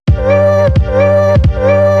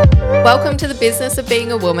Welcome to The Business of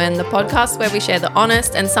Being a Woman, the podcast where we share the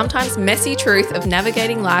honest and sometimes messy truth of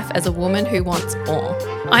navigating life as a woman who wants more.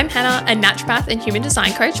 I'm Hannah, a naturopath and human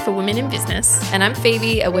design coach for women in business. And I'm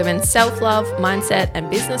Phoebe, a women's self-love, mindset and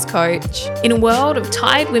business coach. In a world of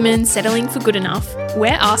tired women settling for good enough, we're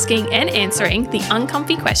asking and answering the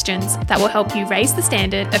uncomfy questions that will help you raise the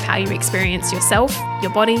standard of how you experience yourself,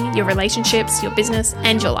 your body, your relationships, your business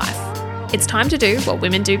and your life. It's time to do what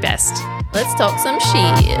women do best. Let's talk some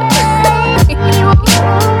shit.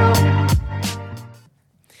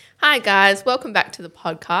 Hi guys, welcome back to the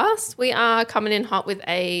podcast. We are coming in hot with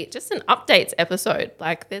just an updates episode.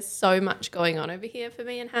 Like there's so much going on over here for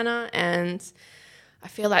me and Hannah, and I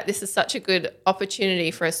feel like this is such a good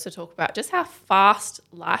opportunity for us to talk about just how fast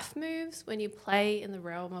life moves when you play in the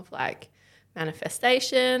realm of like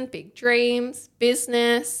manifestation, big dreams,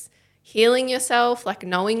 business, healing yourself, like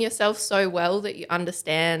knowing yourself so well that you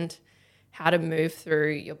understand how to move through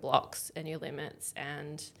your blocks and your limits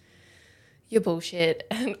and your bullshit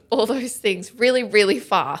and all those things really, really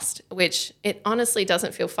fast, which it honestly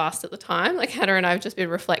doesn't feel fast at the time. Like Hannah and I have just been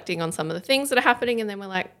reflecting on some of the things that are happening, and then we're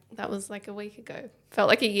like, that was like a week ago. Felt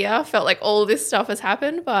like a year, felt like all this stuff has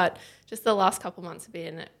happened, but just the last couple months have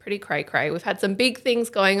been pretty cray-cray. We've had some big things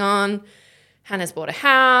going on. Hannah's bought a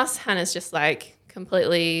house. Hannah's just like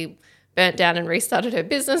completely burnt down and restarted her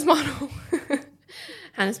business model.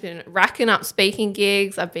 Hannah's been racking up speaking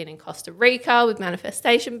gigs. I've been in Costa Rica with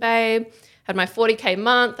Manifestation Babe. Had my 40K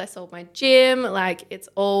month. I sold my gym. Like it's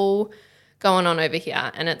all going on over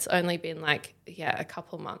here. And it's only been like, a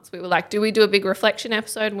couple months. We were like, do we do a big reflection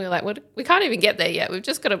episode? And we were like, well, we can't even get there yet. We've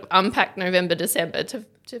just got to unpack November, December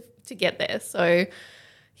to get there. So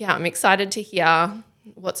yeah, I'm excited to hear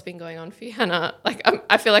what's been going on for you, Hannah. Like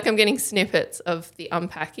I feel like I'm getting snippets of the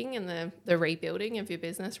unpacking and the rebuilding of your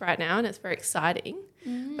business right now, and it's very exciting.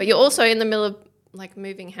 But you're also in the middle of like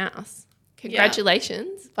moving house.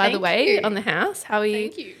 Congratulations, by the way, on the house. How are you?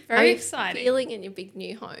 Thank you. Very exciting. Feeling in your big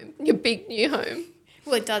new home. Your big new home.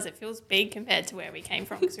 Well, it does. It feels big compared to where we came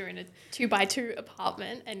from, because we were in a 2x2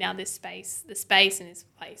 apartment, and now the space in this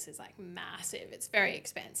place is like massive. It's very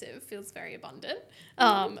expansive. Feels very abundant.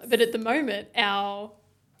 But at the moment,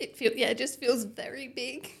 it just feels very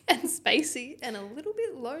big and spacey and a little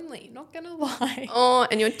bit lonely, not gonna lie. Oh,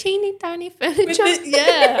 and your teeny tiny furniture.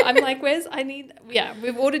 I'm like,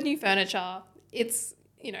 we've ordered new furniture. It's,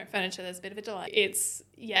 furniture, there's a bit of a delay.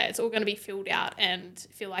 It's all going to be filled out and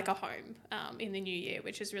feel like a home in the new year,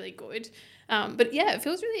 which is really good. But yeah, it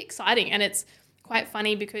feels really exciting, and it's quite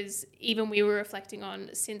funny because even we were reflecting on,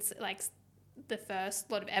 since like the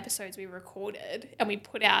first lot of episodes we recorded and we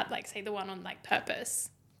put out, like say the one on like purpose,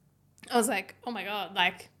 I was like, oh my God,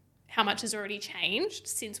 like how much has already changed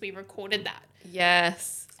since we recorded that.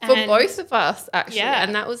 Yes. For both of us, actually. Yeah.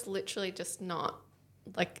 And that was literally just not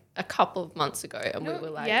like a couple of months ago. And we were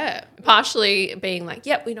like, partially being like,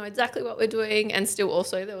 yep, we know exactly what we're doing. And still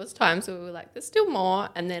also there was times where we were like, there's still more.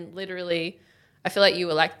 And then literally, I feel like you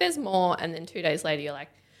were like, there's more. And then 2 days later, you're like,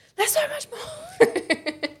 there's so much more.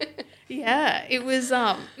 Yeah, it was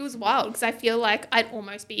wild, because I feel like I'd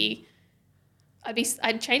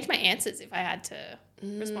change my answers if I had to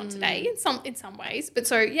respond today in some ways. But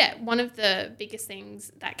so yeah, one of the biggest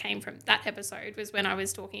things that came from that episode was when I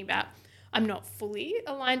was talking about I'm not fully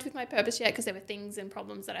aligned with my purpose yet, because there were things and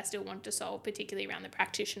problems that I still wanted to solve, particularly around the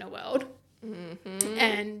practitioner world,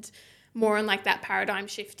 and more on like that paradigm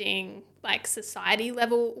shifting, like society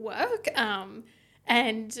level work.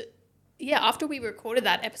 And yeah, after we recorded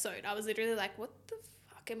that episode, I was literally like, what the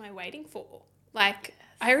fuck am I waiting for? Like,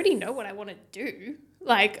 I already know what I want to do.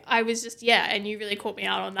 Like, I was just, and you really caught me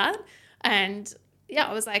out on that. And yeah,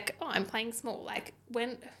 I was like, oh, I'm playing small. Like,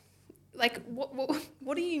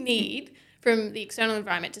 what do you need from the external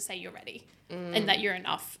environment to say you're ready and that you're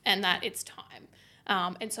enough and that it's time?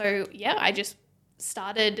 And so, I just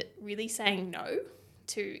started really saying no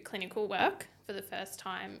to clinical work for the first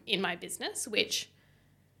time in my business, which,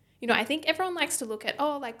 I think everyone likes to look at,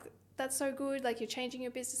 oh, like, that's so good, like you're changing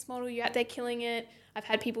your business model, you're out there killing it. I've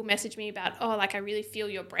had people message me about, oh, like I really feel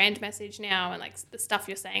your brand message now, and like the stuff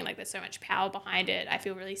you're saying, like there's so much power behind it. I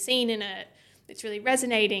feel really seen in it. It's really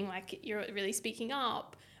resonating, like you're really speaking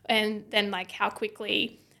up. And then like how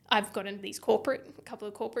quickly I've gotten these a couple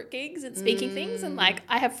of corporate gigs and speaking things, and like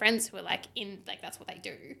I have friends who are like that's what they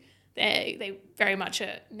do. They very much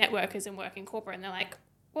are networkers and work in corporate, and they're like,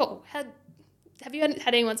 whoa, have you had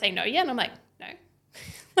anyone say no yet? And I'm like, no.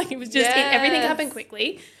 Like it was just everything happened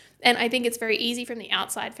quickly. And I think it's very easy from the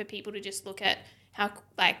outside for people to just look at how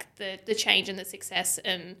like the change and the success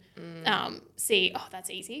and see, oh, that's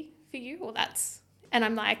easy for you, or and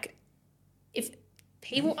I'm like, if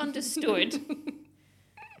people understood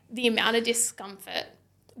the amount of discomfort,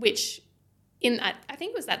 which in that, I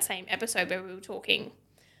think it was that same episode where we were talking,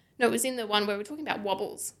 no, it was in the one where we were talking about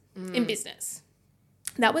wobbles in business.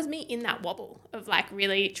 That was me in that wobble of like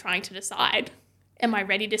really trying to decide, am I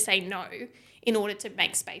ready to say no in order to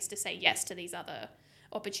make space to say yes to these other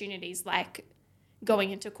opportunities, like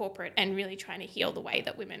going into corporate and really trying to heal the way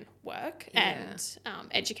that women work and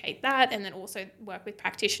educate that, and then also work with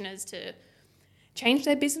practitioners to change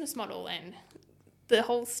their business model and the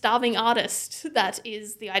whole starving artist that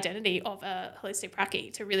is the identity of a holistic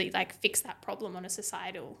pracky, to really like fix that problem on a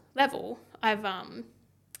societal level. I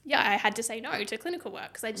had to say no to clinical work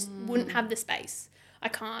because I just wouldn't have the space.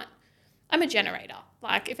 I'm a generator.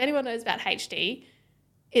 Like if anyone knows about HD,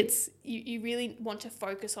 it's you really want to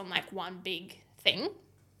focus on like one big thing,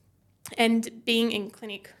 and being in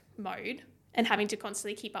clinic mode and having to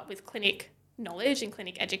constantly keep up with clinic knowledge and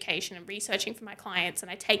clinic education and researching for my clients,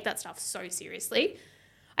 and I take that stuff so seriously,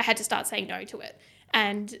 I had to start saying no to it.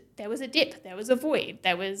 And there was a dip, there was a void,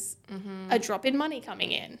 there was a drop in money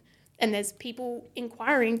coming in, and there's people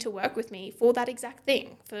inquiring to work with me for that exact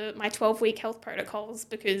thing, for my 12-week health protocols,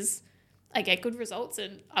 because I get good results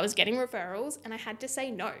and I was getting referrals, and I had to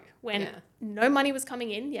say no when no money was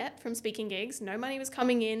coming in yet from speaking gigs, no money was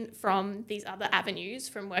coming in from these other avenues,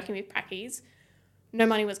 from working with prackies, no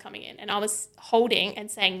money was coming in, and I was holding and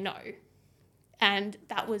saying no. And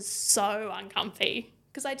that was so uncomfy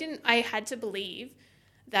because I had to believe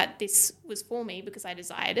that this was for me because I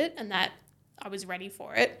desired it and that I was ready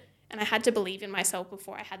for it. And I had to believe in myself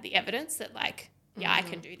before I had the evidence that like, yeah, I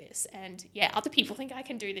can do this. And yeah, other people think I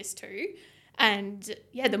can do this too. And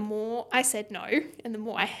yeah, the more I said no and the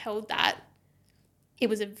more I held that, it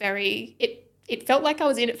was it felt like I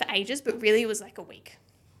was in it for ages, but really it was like a week.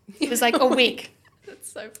 It was like a week.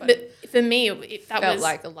 That's so funny. But for me, that felt was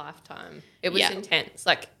like a lifetime. It was intense.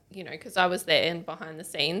 Like, you know, because I was there and behind the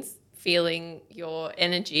scenes feeling your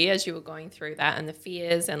energy as you were going through that and the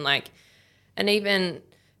fears and like, and even,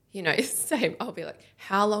 you know, same, I'll be like,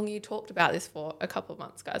 how long you talked about this for? A couple of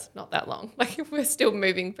months, guys, not that long. Like we're still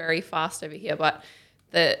moving very fast over here, but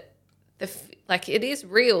like it is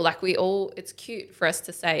real. Like it's cute for us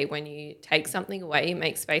to say when you take something away, you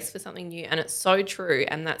make space for something new, and it's so true.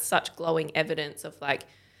 And that's such glowing evidence of like,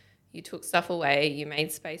 you took stuff away, you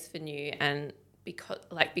made space for new, and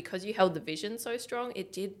because you held the vision so strong,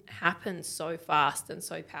 it did happen so fast and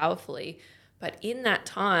so powerfully. But in that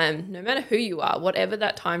time, no matter who you are, whatever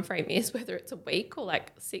that time frame is, whether it's a week or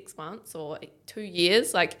like 6 months or 2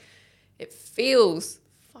 years, like it feels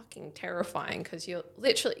fucking terrifying because you're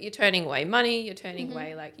turning away money, you're turning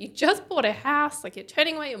away, like you just bought a house, like you're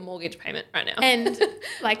turning away your mortgage payment right now. And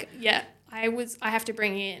like, yeah, I have to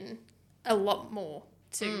bring in a lot more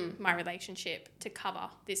to my relationship to cover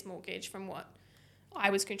this mortgage from what I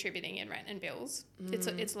was contributing in rent and bills. It's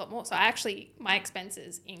a lot more. So my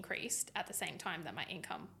expenses increased at the same time that my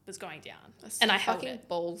income was going down. That's and I held fucking it.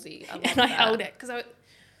 Ballsy. I held it because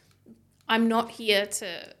I'm not here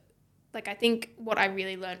to, like, I think what I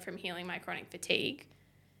really learned from healing my chronic fatigue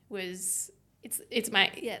was this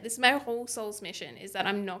is my whole soul's mission, is that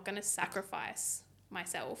I'm not going to sacrifice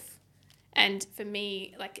myself. And for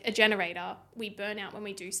me, like a generator, we burn out when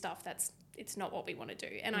we do stuff it's not what we want to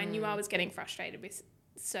do. And I knew I was getting frustrated with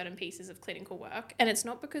certain pieces of clinical work. And it's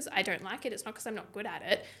not because I don't like it. It's not because I'm not good at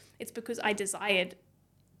it. It's because I desired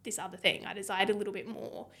this other thing. I desired a little bit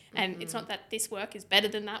more. And it's not that this work is better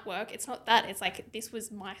than that work. It's not that. It's like this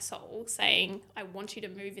was my soul saying, I want you to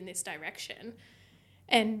move in this direction.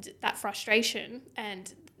 And that frustration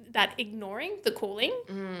and that ignoring the calling,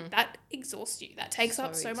 that exhausts you. That takes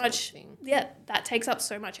up so much. Yeah, that takes up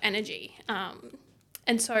so much energy.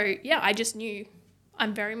 And so, yeah, I just knew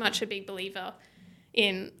I'm very much a big believer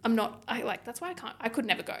in, that's why I could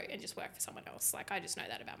never go and just work for someone else. Like, I just know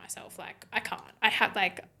that about myself. Like, I can't. I have,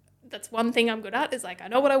 like, that's one thing I'm good at is, like, I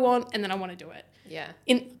know what I want and then I want to do it. Yeah.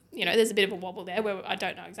 There's a bit of a wobble there where I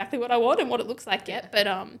don't know exactly what I want and what it looks like yet. But,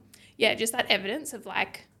 just that evidence of,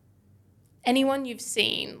 like, anyone you've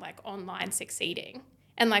seen, like, online succeeding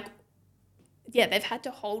and, like, yeah, they've had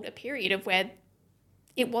to hold a period of where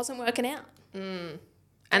it wasn't working out.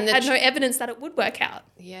 And they had no evidence that it would work out.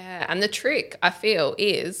 Yeah, and the trick, I feel,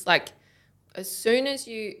 is, like, as soon as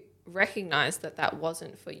you recognize that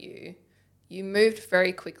wasn't for you, you moved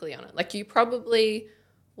very quickly on it. Like, you probably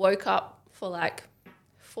woke up for, like,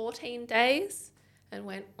 14 days and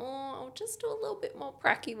went, I'll just do a little bit more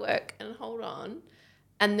pracky work and hold on.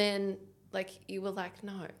 And then, like, you were like,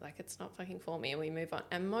 no, like, it's not fucking for me, and we move on.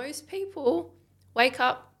 And most people wake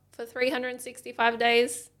up for 365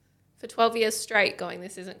 days for 12 years straight going,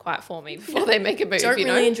 this isn't quite for me before they make a move. Don't you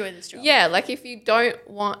really know? enjoy this job. Yeah, like if you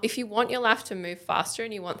want your life to move faster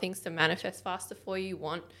and you want things to manifest faster for you, you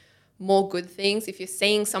want more good things. If you're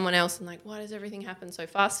seeing someone else and like, why does everything happen so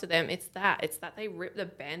fast for them? It's that they rip the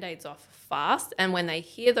band-aids off fast. And when they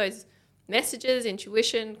hear those messages,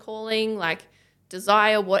 intuition, calling, like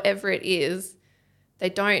desire, whatever it is, they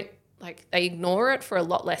they ignore it for a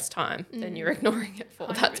lot less time than you're ignoring it for.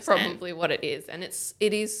 100%. That's probably what it is. And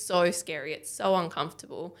it is so scary. It's so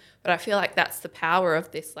uncomfortable. But I feel like that's the power of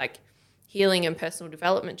this like healing and personal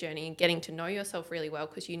development journey and getting to know yourself really well,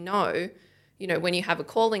 because you know, when you have a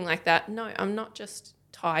calling like that, no, I'm not just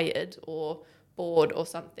tired or bored or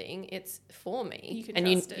something. It's for me. You can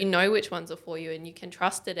trust it. You know which ones are for you, and you can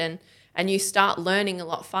trust it, and you start learning a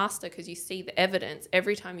lot faster because you see the evidence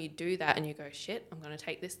every time you do that, and you go, shit, I'm going to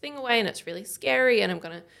take this thing away and it's really scary and I'm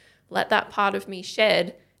going to let that part of me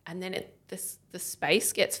shed, and then the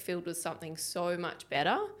space gets filled with something so much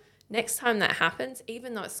better. Next time that happens,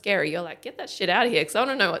 even though it's scary, you're like, get that shit out of here because I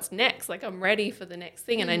want to know what's next. Like, I'm ready for the next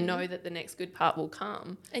thing and I know that the next good part will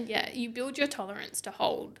come. And yeah, you build your tolerance to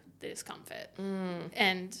hold the discomfort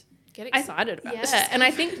and get excited about this. Yeah,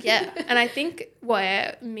 and I think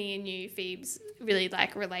where me and you, Phoebes, really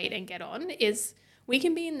like relate and get on is we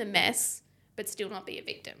can be in the mess but still not be a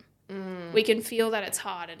victim. We can feel that it's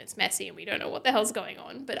hard and it's messy and we don't know what the hell's going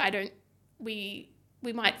on, but we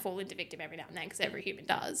might fall into victim every now and then because every human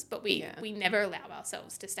does, but we never allow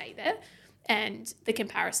ourselves to stay there. And the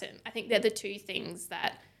comparison, I think they're the two things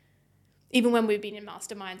that even when we've been in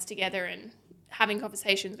masterminds together and having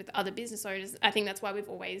conversations with other business owners, I think that's why we've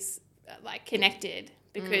always connected,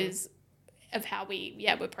 because of how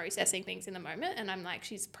we're processing things in the moment. And I'm like,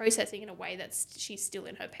 she's processing in a way she's still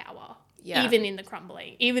in her power. Yeah. Even in the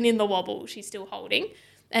crumbling, even in the wobble, she's still holding.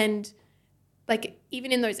 And like,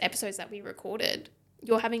 even in those episodes that we recorded,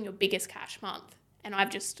 you're having your biggest cash month and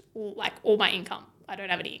I've just all my income. I don't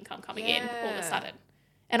have any income coming in all of a sudden.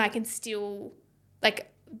 And I can still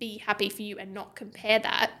like be happy for you and not compare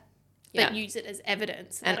that, but use it as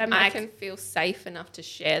evidence. And I can feel safe enough to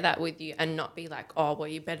share that with you and not be like, oh, well,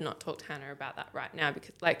 you better not talk to Hannah about that right now,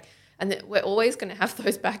 because we're always going to have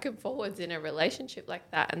those back and forwards in a relationship like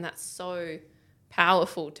that. And that's so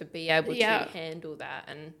powerful to be able to handle that.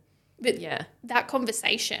 But that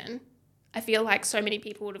conversation, I feel like so many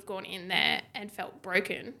people would have gone in there and felt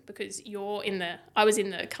broken because I was in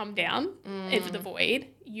the come down into the void.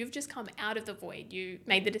 You've just come out of the void. You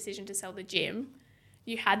made the decision to sell the gym.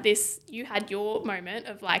 You had your moment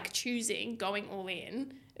of like choosing going all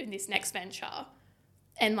in this next venture.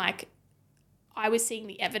 And like, I was seeing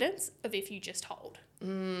the evidence of if you just hold. You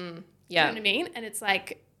know what I mean? And it's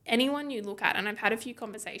like anyone you look at, and I've had a few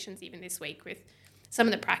conversations even this week with some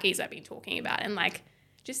of the prackies I've been talking about, and like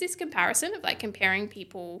just this comparison of like comparing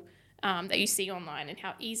people that you see online and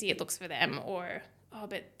how easy it looks for them, or, oh,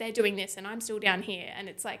 but they're doing this and I'm still down here. And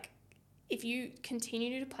it's like, if you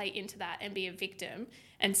continue to play into that and be a victim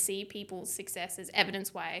and see people's success as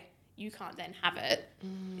evidence why you can't then have it,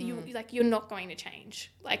 you're not going to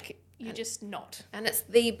change. Like, you're just not. And it's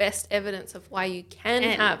the best evidence of why you can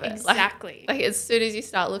have it. Exactly. Like as soon as you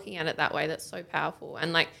start looking at it that way, that's so powerful.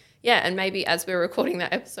 And like, and maybe as we're recording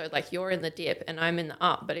that episode, like you're in the dip and I'm in the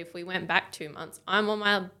up. But if we went back 2 months, I'm on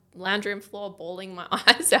my lounge room floor bawling my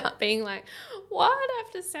eyes out, being like, why did I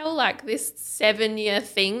have to sell like this 7-year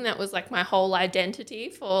thing that was like my whole identity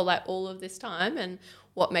for like all of this time, and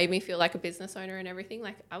what made me feel like a business owner and everything?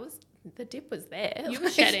 Like the dip was there. You were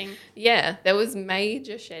shedding. Yeah, there was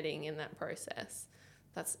major shedding in that process.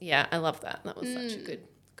 I love that. That was such a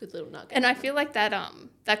good little nugget. And I feel like that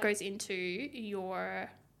goes into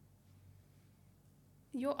your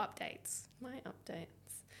updates. My updates.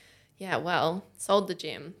 Yeah, well, sold the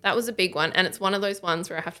gym. That was a big one. And it's one of those ones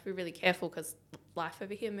where I have to be really careful because life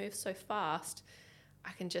over here moves so fast.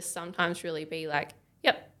 I can just sometimes really be like,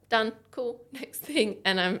 yep, done, cool, next thing.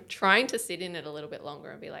 And I'm trying to sit in it a little bit longer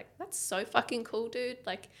and be like, that's so fucking cool, dude.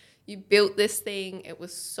 Like, you built this thing. It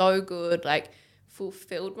was so good. Like,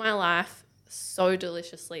 fulfilled my life so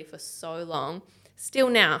deliciously for so long. Still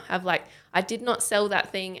now I did not sell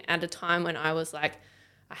that thing at a time when I was like,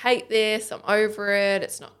 I hate this, I'm over it,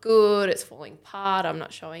 it's not good, it's falling apart, I'm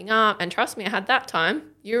not showing up. And trust me, I had that time.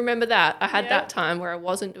 You remember that. I had that time where I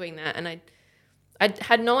wasn't doing that, and I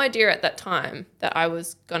had no idea at that time that I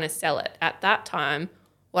was going to sell it. At that time,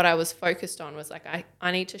 what I was focused on was like,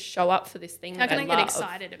 I need to show up for this thing. How can I get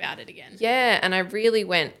excited about it again? Yeah, and I really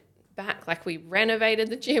went back. Like, we renovated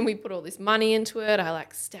the gym, we put all this money into it. I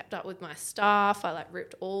like stepped up with my staff. I like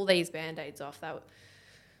ripped all these band-aids off.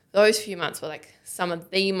 those few months were like some of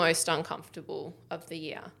the most uncomfortable of the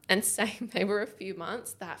year. And same, they were a few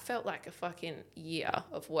months that felt like a fucking year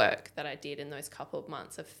of work that I did in those couple of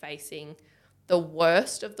months of facing the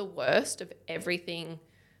worst of everything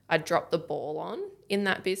I dropped the ball on in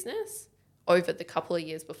that business over the couple of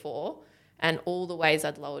years before, and all the ways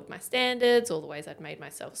I'd lowered my standards, all the ways I'd made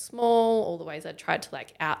myself small, all the ways I'd tried to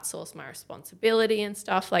like outsource my responsibility and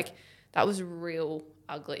stuff. Like that was real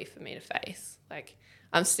ugly for me to face. Like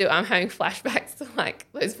I'm having flashbacks to like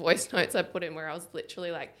those voice notes I put in where I was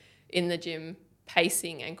literally like in the gym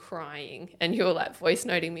pacing and crying, and you were like voice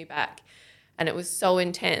noting me back, and it was so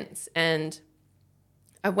intense. And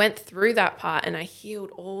I went through that part and I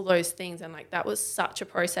healed all those things. And like, that was such a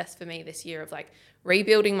process for me this year of like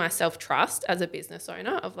rebuilding my self-trust as a business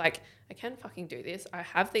owner of like, I can fucking do this. I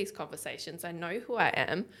have these conversations. I know who I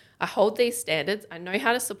am. I hold these standards. I know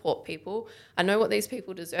how to support people. I know what these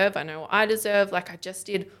people deserve. I know what I deserve. Like I just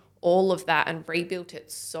did all of that and rebuilt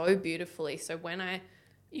it so beautifully. So when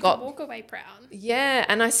you could walk away proud. Yeah.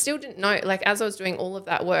 And I still didn't know, like as I was doing all of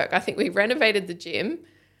that work, I think we renovated the gym.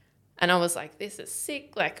 And I was like, this is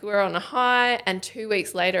sick. Like we're on a high. And 2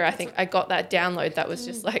 weeks later, I think I got that download that was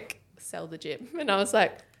just like, sell the gym. And I was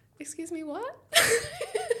like, excuse me, what?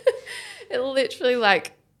 It literally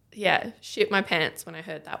like, yeah, shit my pants when I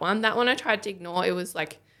heard that one. That one I tried to ignore. It was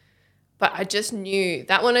like, but I just knew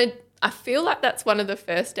that one. I feel like that's one of the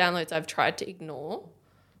first downloads I've tried to ignore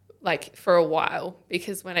like for a while,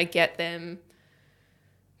 because when I get them,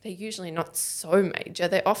 they're usually not so major.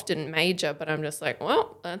 They're often major, but I'm just like,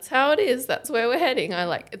 well, that's how it is. That's where we're heading.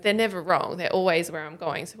 They're never wrong. They're always where I'm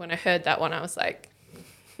going. So when I heard that one, I was like,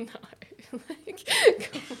 no, like,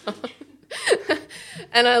 come on.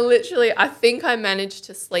 And I think I managed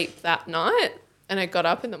to sleep that night, and I got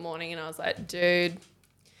up in the morning and I was like, dude,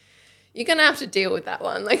 you're going to have to deal with that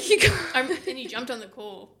one. Like you can't. And you jumped on the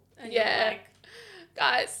call. And yeah. Like,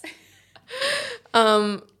 guys.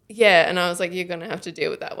 Yeah, and I was like, you're going to have to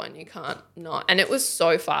deal with that one. You can't not. And it was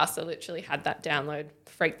so fast. I literally had that download,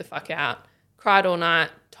 freaked the fuck out, cried all night,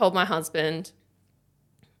 told my husband,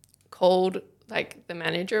 called like the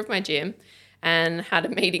manager of my gym and had a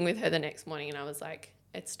meeting with her the next morning. And I was like,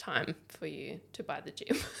 it's time for you to buy the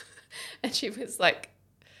gym. And she was like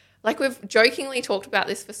we've jokingly talked about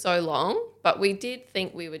this for so long, but we did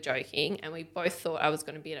think we were joking, and we both thought I was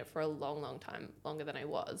going to be in it for a long, long time, longer than I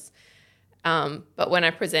was. But when I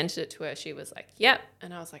presented it to her, she was like, yep.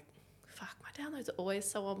 And I was like, fuck, my downloads are always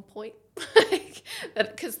so on point.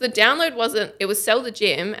 Because the download it was sell the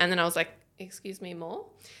gym. And then I was like, excuse me, more.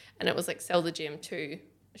 And it was like sell the gym to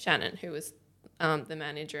Shannon, who was the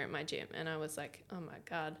manager at my gym. And I was like, oh my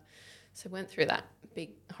God. So I went through that big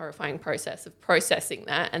horrifying process of processing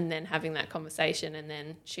that and then having that conversation. And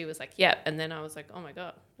then she was like, yep. And then I was like, oh my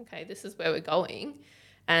God, okay, this is where we're going.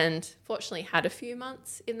 And fortunately had a few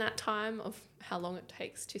months in that time of how long it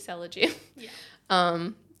takes to sell a gym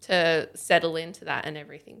to settle into that and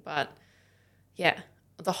everything. But yeah,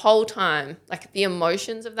 the whole time, like the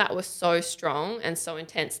emotions of that were so strong and so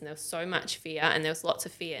intense, and there was so much fear, and there was lots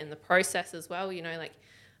of fear in the process as well. You know, like,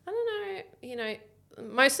 I don't know, you know,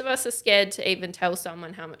 most of us are scared to even tell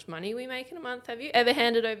someone how much money we make in a month. Have you ever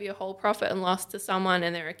handed over your whole profit and loss to someone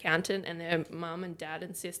and their accountant and their mum and dad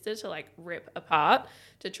and sister to like rip apart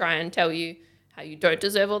to try and tell you how you don't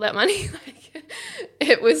deserve all that money? Like,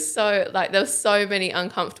 it was so like, there were so many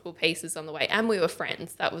uncomfortable pieces on the way, and we were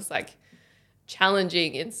friends. That was like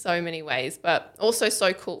challenging in so many ways, but also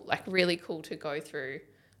so cool, like really cool to go through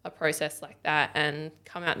a process like that and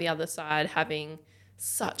come out the other side having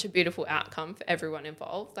such a beautiful outcome for everyone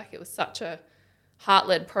involved. Like it was such a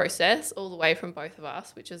heart-led process all the way from both of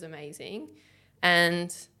us, which is amazing.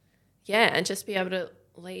 And yeah, and just be able to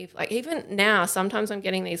leave. Like even now, sometimes I'm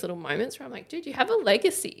getting these little moments where I'm like, dude, you have a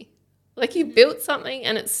legacy. Like you built something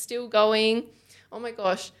and it's still going. Oh my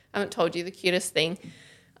gosh, I haven't told you the cutest thing.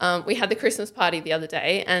 We had the Christmas party the other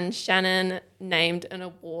day and Shannon named an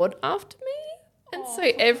award after me. And so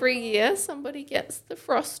every year somebody gets the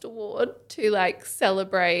Frost Award to like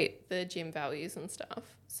celebrate the gym values and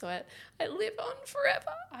stuff. So I live on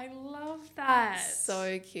forever. I love that.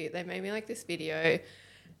 So cute. They made me like this video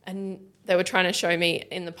and they were trying to show me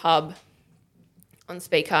in the pub on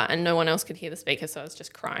speaker and no one else could hear the speaker. So I was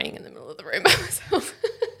just crying in the middle of the room by myself.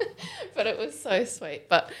 But it was so sweet.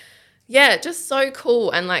 But yeah, just so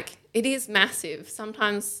cool. And like it is massive.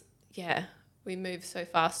 Sometimes, yeah, we move so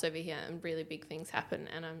fast over here and really big things happen,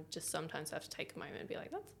 and I'm just sometimes have to take a moment and be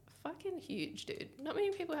like, that's fucking huge, dude. Not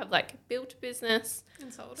many people have like built a business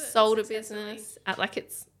and sold a business at like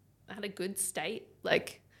it's at a good state,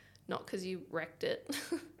 like not because you wrecked it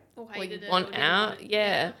or or you hated want it or out.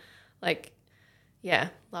 Yeah. Like, Yeah,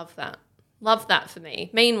 love that. Love that for me.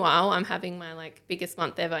 Meanwhile, I'm having my like biggest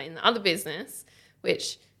month ever in the other business,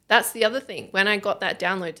 which that's the other thing. When I got that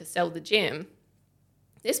download to sell the gym,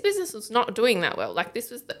 this business was not doing that well. Like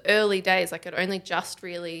this was the early days. Like I'd only just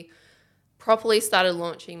really properly started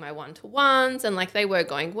launching my one-to-ones and like they were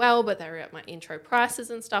going well, but they were at my intro prices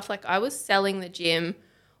and stuff. Like I was selling the gym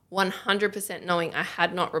 100% knowing I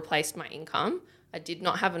had not replaced my income. I did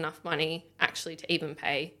not have enough money actually to even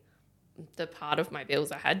pay the part of my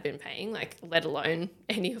bills I had been paying, like let alone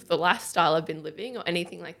any of the lifestyle I've been living or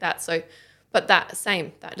anything like that. So, but that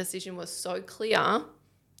decision was so clear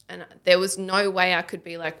and there was no way I could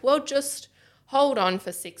be like, well, just hold on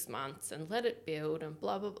for 6 months and let it build and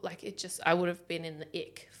blah, blah, blah. Like it just, I would have been in the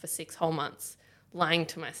ick for 6 whole months lying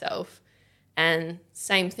to myself. And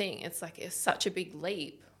same thing, it's like, it's such a big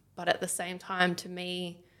leap. But at the same time, to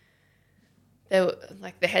me,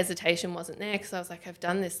 the hesitation wasn't there because I was like, I've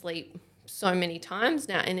done this leap so many times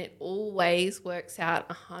now and it always works out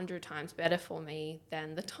 100 times better for me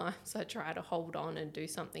than the times I try to hold on and do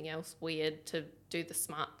something else weird to do the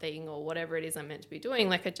smart thing or whatever it is I'm meant to be doing.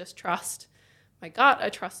 Like I just trust my gut. I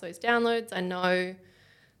trust those downloads. I know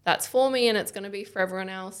that's for me and it's going to be for everyone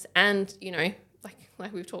else. And, you know,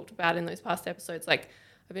 like we've talked about in those past episodes, like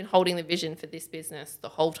I've been holding the vision for this business the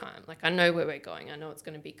whole time. Like I know where we're going. I know it's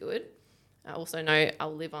going to be good. I also know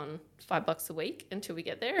I'll live on $5 a week until we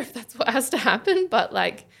get there if that's what has to happen. But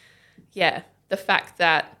like, yeah, the fact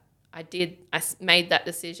that I made that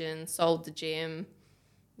decision, sold the gym.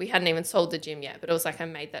 We hadn't even sold the gym yet, but it was like I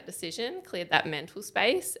made that decision, cleared that mental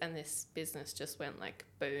space, and this business just went like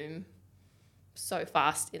boom so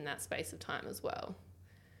fast in that space of time as well.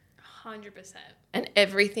 100%. And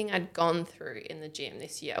everything I'd gone through in the gym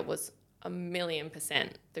this year was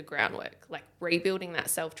 1,000,000% the groundwork, like rebuilding that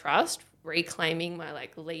self-trust, reclaiming my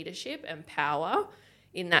like leadership and power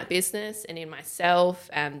in that business and in myself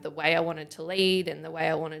and the way I wanted to lead and the way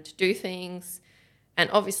I wanted to do things.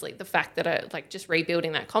 And obviously the fact that I like just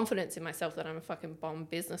rebuilding that confidence in myself that I'm a fucking bomb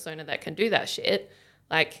business owner that can do that shit.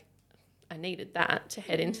 Like I needed that to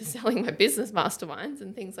head into selling my business masterminds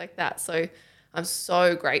and things like that. So I'm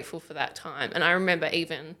so grateful for that time. And I remember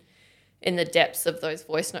even in the depths of those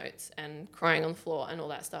voice notes and crying on the floor and all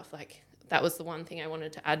that stuff, like that was the one thing I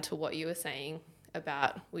wanted to add to what you were saying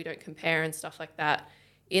about we don't compare and stuff like that.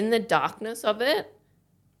 In the darkness of it,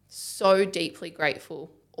 so deeply grateful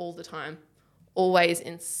all the time, always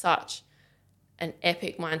in such an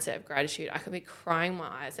epic mindset of gratitude. I could be crying my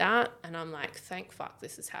eyes out and I'm like, thank fuck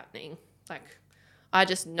this is happening. Like I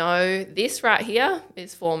just know this right here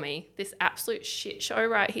is for me. This absolute shit show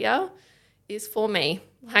right here is for me.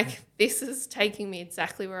 Like this is taking me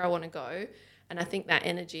exactly where I want to go. And I think that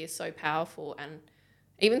energy is so powerful. And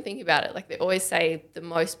even thinking about it, like they always say the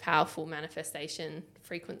most powerful manifestation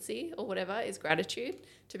frequency or whatever is gratitude.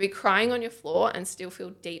 To be crying on your floor and still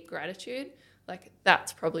feel deep gratitude, like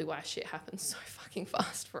that's probably why shit happens so fucking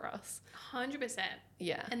fast for us. 100%.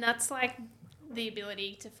 Yeah. And that's like the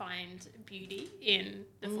ability to find beauty in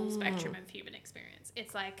the full spectrum of human experience.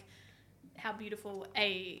 It's like how beautiful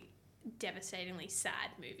a devastatingly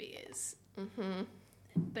sad movie is. Mm-hmm.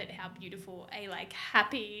 But how beautiful a like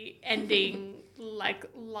happy ending, like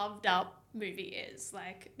loved up movie is.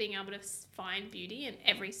 Like being able to find beauty in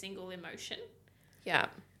every single emotion. Yeah.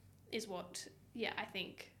 Is what, I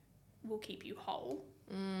think will keep you whole,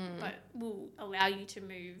 but will allow you to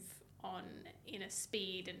move on in a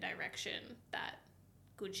speed and direction that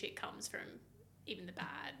good shit comes from, even the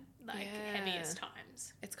bad, heaviest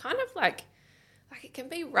times. It's kind of like it can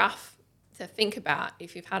be rough to think about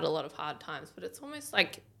if you've had a lot of hard times, but it's almost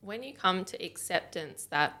like when you come to acceptance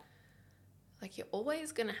that like you're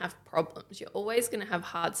always going to have problems, you're always going to have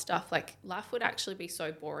hard stuff, like life would actually be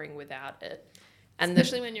so boring without it. And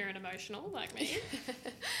especially when you're an emotional like me.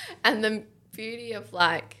 And the beauty of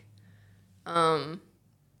like of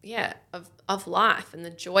life and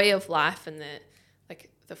the joy of life and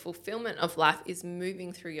the fulfillment of life is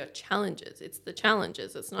moving through your challenges. It's the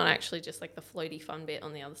challenges. It's not actually just like the floaty fun bit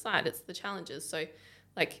on the other side. It's the challenges. So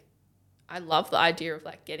like I love the idea of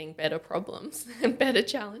like getting better problems and better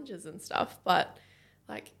challenges and stuff. But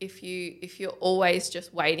like if you're always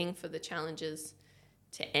just waiting for the challenges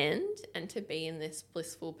to end and to be in this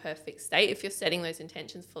blissful, perfect state, if you're setting those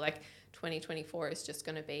intentions for like 2024 is just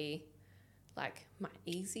going to be like my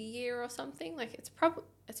easy year or something, like it's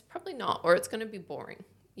probably not, or it's going to be boring,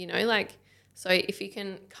 you know, like, so if you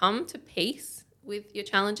can come to peace with your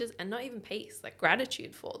challenges and not even peace, like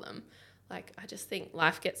gratitude for them, like I just think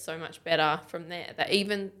life gets so much better from there, that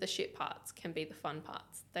even the shit parts can be the fun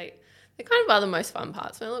parts. They kind of are the most fun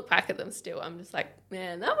parts. When I look back at them still, I'm just like,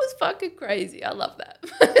 man, that was fucking crazy. I love that.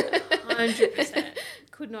 100%.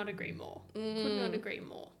 Could not agree more. Could not agree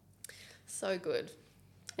more. So good.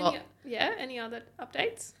 Well, Any other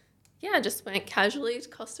updates? yeah, I just went casually to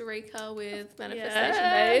Costa Rica with Manifestation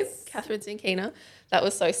Babe, Catherine Zinkina. That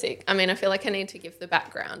was so sick. I mean, I feel like I need to give the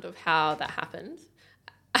background of how that happened.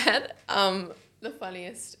 I had the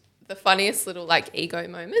funniest little like ego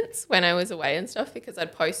moments when I was away and stuff, because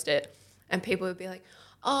I'd post it and people would be like,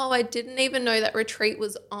 oh, I didn't even know that retreat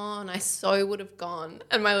was on. I so would have gone.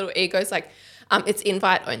 And my little ego's like, it's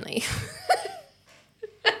invite only.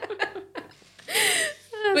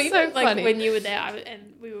 But so even, like, funny. when you were there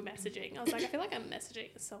and we were messaging, I was like, I feel like I'm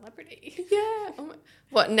messaging a celebrity. Yeah.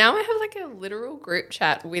 What, now I have like a literal group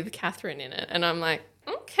chat with Catherine in it, and I'm like,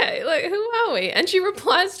 okay, like, who are we? And she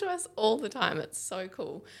replies to us all the time. It's so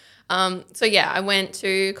cool. So yeah, I went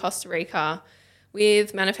to Costa Rica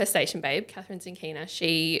with Manifestation Babe, Catherine Zinkina.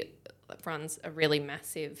 She runs a really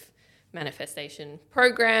massive manifestation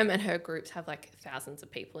program, and her groups have like thousands of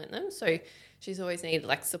people in them. So she's always needed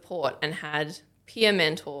like support and had peer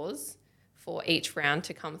mentors for each round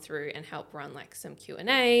to come through and help run like some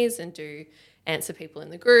Q&As and answer people in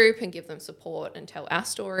the group and give them support and tell our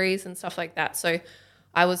stories and stuff like that. So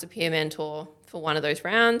I was a peer mentor for one of those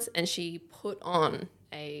rounds, and she put on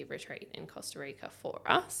a retreat in Costa Rica for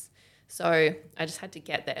us. So I just had to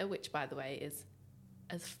get there, which by the way is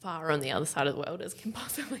as far on the other side of the world as can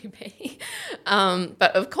possibly be.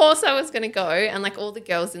 But of course I was going to go, and like all the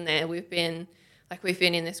girls in there, we've been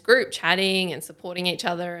in this group chatting and supporting each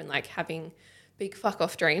other and like having big fuck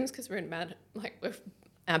off dreams, because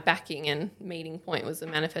our backing and meeting point was the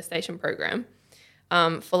manifestation program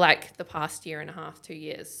for like the past year and a half, 2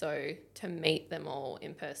 years. So to meet them all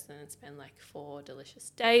in person and spend like 4 delicious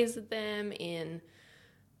days with them in,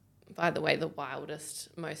 by the way, the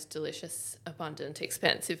wildest, most delicious, abundant,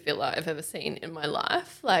 expensive villa I've ever seen in my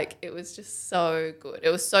life. Like, it was just so good. It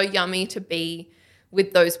was so yummy to be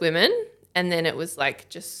with those women. And then it was like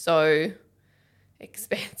just so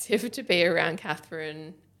expansive to be around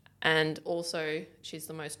Catherine. And also she's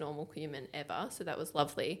the most normal human ever. So that was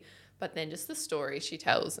lovely. But then just the stories she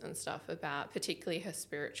tells and stuff about particularly her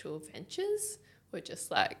spiritual ventures were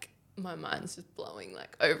just like, my mind's just blowing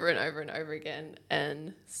like over and over and over again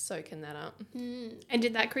and soaking that up. And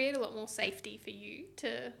did that create a lot more safety for you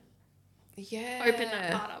to open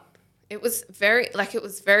that part up? It was very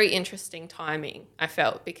interesting timing, I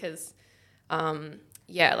felt, because I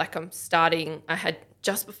had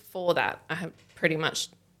just before that, I had pretty much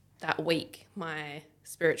that week, my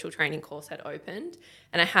spiritual training course had opened,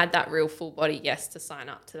 and I had that real full body yes to sign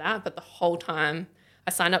up to that. But the whole time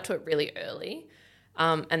I signed up to it really early.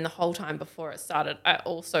 And the whole time before it started, I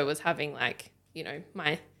also was having like, you know,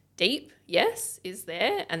 my deep yes is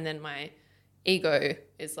there. And then my ego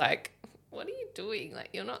is like, what are you doing? Like,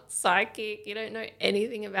 you're not psychic. You don't know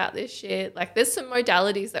anything about this shit. Like, there's some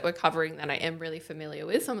modalities that we're covering that I am really familiar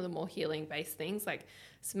with, some of the more healing based things like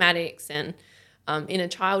somatics and inner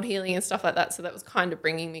child healing and stuff like that. So that was kind of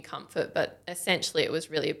bringing me comfort. But essentially it was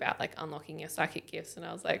really about like unlocking your psychic gifts. And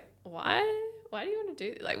I was like, why do you want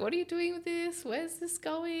to do, like, what are you doing with this? Where's this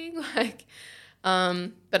going? Like,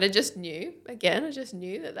 but I just knew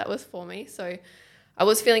that was for me. So I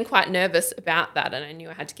was feeling quite nervous about that, and I knew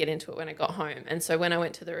I had to get into it when I got home. And so when I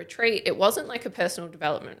went to the retreat, it wasn't like a personal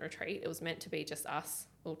development retreat. It was meant to be just us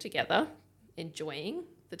all together enjoying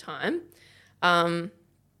the time.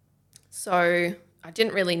 So I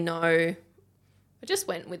didn't really know. I just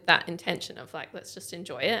went with that intention of like, let's just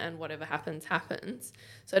enjoy it, and whatever happens, happens.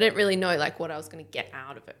 So I didn't really know like what I was going to get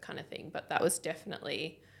out of it kind of thing. But that was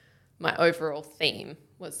definitely my overall theme,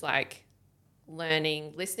 was like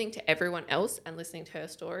learning, listening to everyone else and listening to her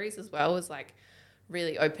stories as well, was like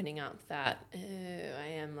really opening up that I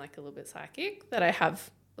am like a little bit psychic, that I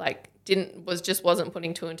have like wasn't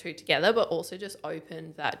putting 2 and 2 together, but also just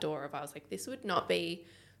opened that door of, I was like, this would not be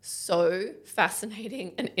so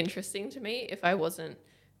fascinating and interesting to me if I wasn't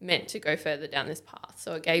meant to go further down this path.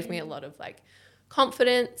 So it gave me a lot of like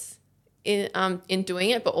confidence in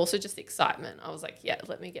doing it, but also just excitement. I was like, yeah,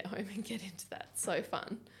 let me get home and get into that. So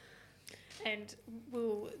fun. And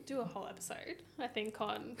we'll do a whole episode, I think,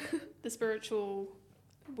 on the spiritual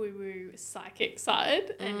woo-woo psychic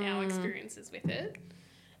side and our experiences with it.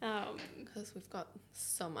 Because we've got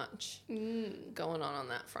so much going on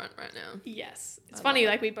that front right now. Yes. It's funny,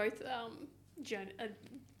 like we both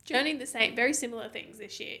journeyed the same, very similar things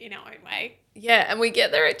this year in our own way. Yeah, and we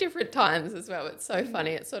get there at different times as well. It's so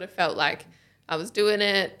funny. It sort of felt like I was doing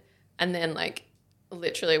it, and then like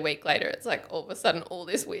literally a week later, it's like all of a sudden all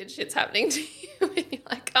this weird shit's happening to you. And you're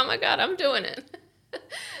like, oh my God, I'm doing it.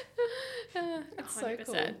 It's 100%.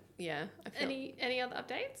 So cool. Yeah. Any other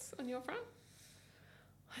updates on your front?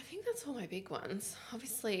 I think that's all my big ones.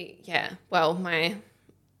 Obviously, yeah. Well,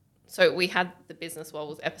 so we had the Business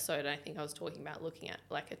Wobbles episode, and I think I was talking about looking at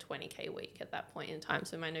like a 20K week at that point in time.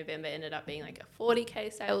 So my November ended up being like a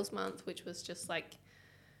 40K sales month, which was just like,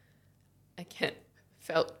 again,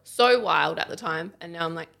 felt so wild at the time. And now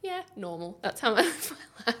I'm like, yeah, normal. That's how I live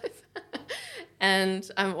my life. And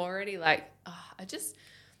I'm already like,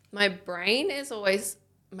 my brain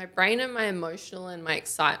and my emotional and my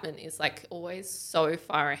excitement is like always so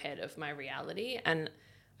far ahead of my reality. And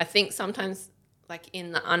I think sometimes like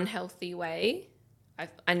in the unhealthy way,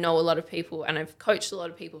 I know a lot of people, and I've coached a lot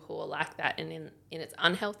of people who are like that. And in its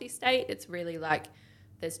unhealthy state, it's really like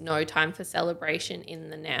there's no time for celebration in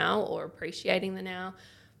the now or appreciating the now.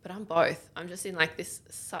 But I'm both. I'm just in like this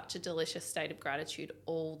such a delicious state of gratitude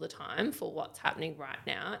all the time for what's happening right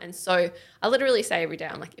now. And so I literally say every day,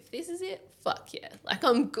 I'm like, if this is it, fuck yeah. Like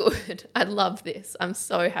I'm good. I love this. I'm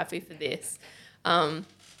so happy for this. And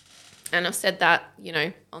I've said that, you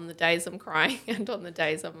know, on the days I'm crying and on the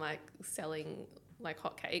days I'm like selling like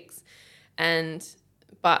hotcakes.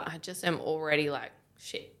 But I just am already like,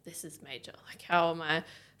 shit, this is major. Like how am I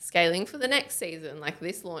scaling for the next season? Like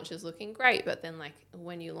this launch is looking great, but then like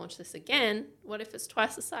when you launch this again, what if it's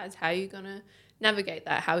twice the size? How are you going to navigate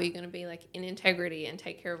that? How are you going to be like in integrity and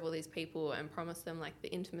take care of all these people and promise them like the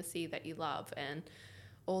intimacy that you love and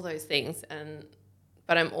all those things?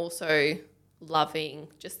 But I'm also loving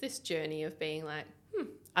just this journey of being like,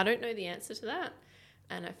 I don't know the answer to that.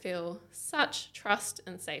 And I feel such trust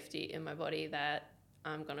and safety in my body that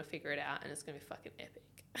I'm going to figure it out and it's going to be fucking epic.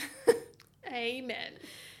 Amen.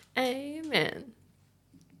 Amen.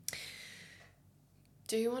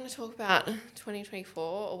 Do you want to talk about 2024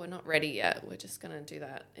 or we're not ready yet? We're just going to do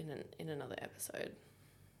that in another episode.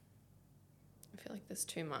 I feel like there's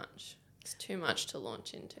too much. It's too much to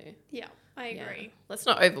launch into. Yeah, I agree. Yeah. Let's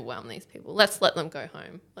not overwhelm these people. Let's let them go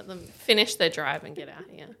home. Let them finish their drive and get out of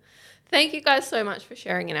here. Thank you guys so much for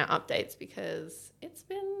sharing in our updates because it's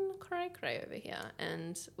been cray over here,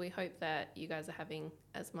 and we hope that you guys are having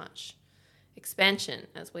as much expansion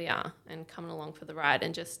as we are and coming along for the ride.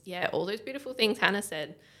 And just, yeah, all those beautiful things Hannah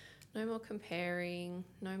said. No more comparing.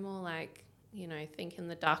 No more like, you know, thinking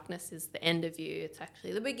the darkness is the end of you. It's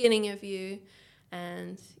actually the beginning of you.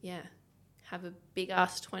 And yeah, have a big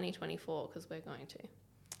ass 2024 because we're going to.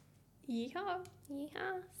 Yeehaw.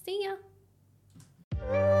 Yeehaw. See ya.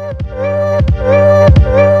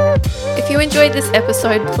 If you enjoyed this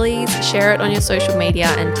episode, please share it on your social media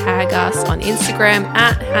and tag us on Instagram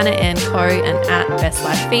at Hannah & Co and at Best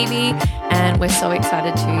Life Phoebe. And we're so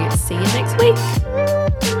excited to see you next week.